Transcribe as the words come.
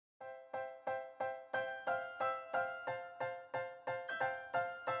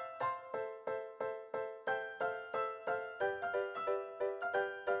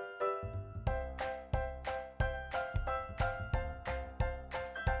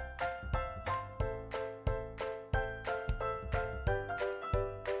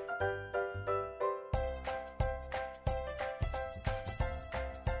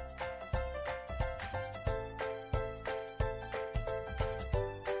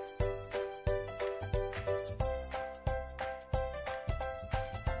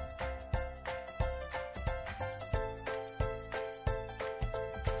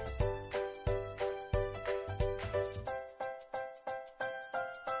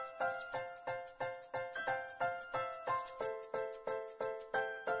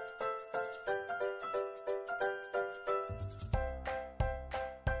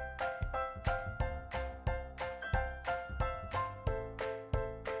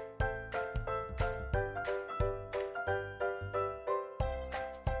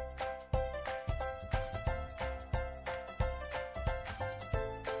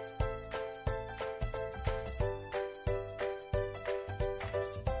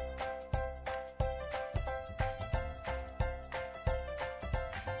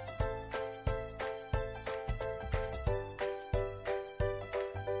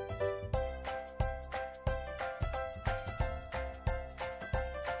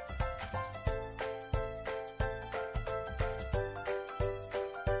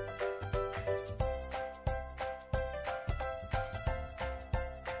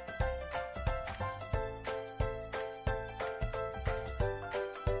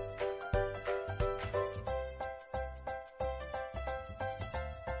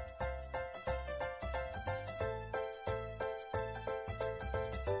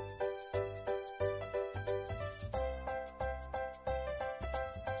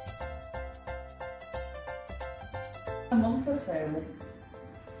A month or two. It's...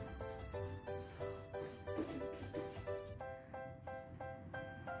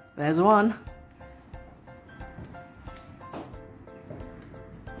 There's one.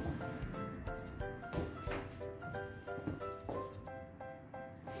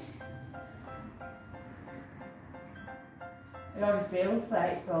 It already feels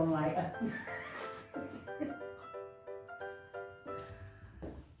like it's so lighter.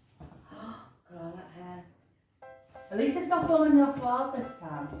 God, that hair. At least it's not blowing your floor this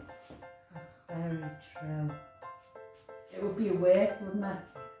time. That's very true. It would be a waste, wouldn't it?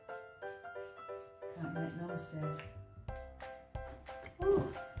 Can't make no mistakes. Ooh,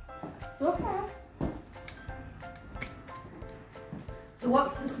 it's okay. So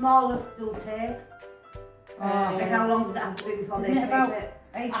what's the smallest they'll take? Like how long does it have to be before they take it?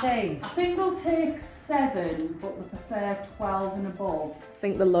 18. I think they'll take 7, but they prefer 12 and above. I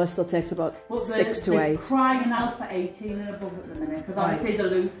think the lowest they'll take is about 6 to 8. They're crying out for 18 and above at the minute, because obviously they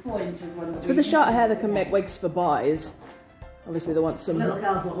lose 4 inches when they're With the short hair, they can make wigs for boys. Obviously, they want some. Little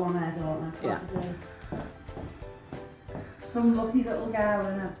girls want long hair, don't they? Yeah. Some lucky little girl,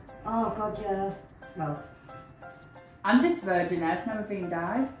 innit? Oh God, yeah. Well. And it's virgin hair, it's never been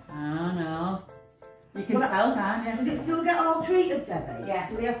dyed. I know. You can tell, can't you? Does it still get all treated, Debbie? Yeah.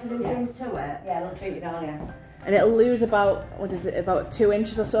 Do we have to do things to it? Yeah, they'll treat it all, yeah. And it'll lose about, what is it, about 2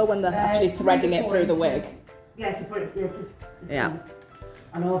 inches or so when they're actually threading it through the wig. Yeah, to put it, Yeah.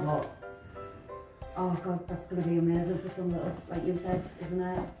 I know, but oh God, that's going to be amazing for some little, like you said, isn't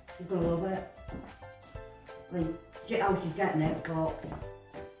it? She's going to love it. Like, shit how she's getting it, but...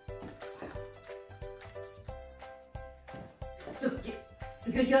 So,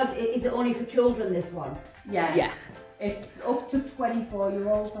 because is it only for children, this one? Yeah. Yeah. It's up to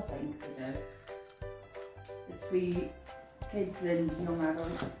 24-year-olds, I think, they do. It's for kids and young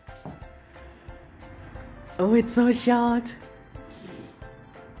adults. Oh, it's so short.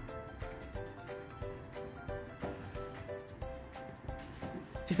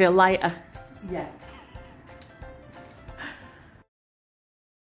 Do you feel lighter? Yeah.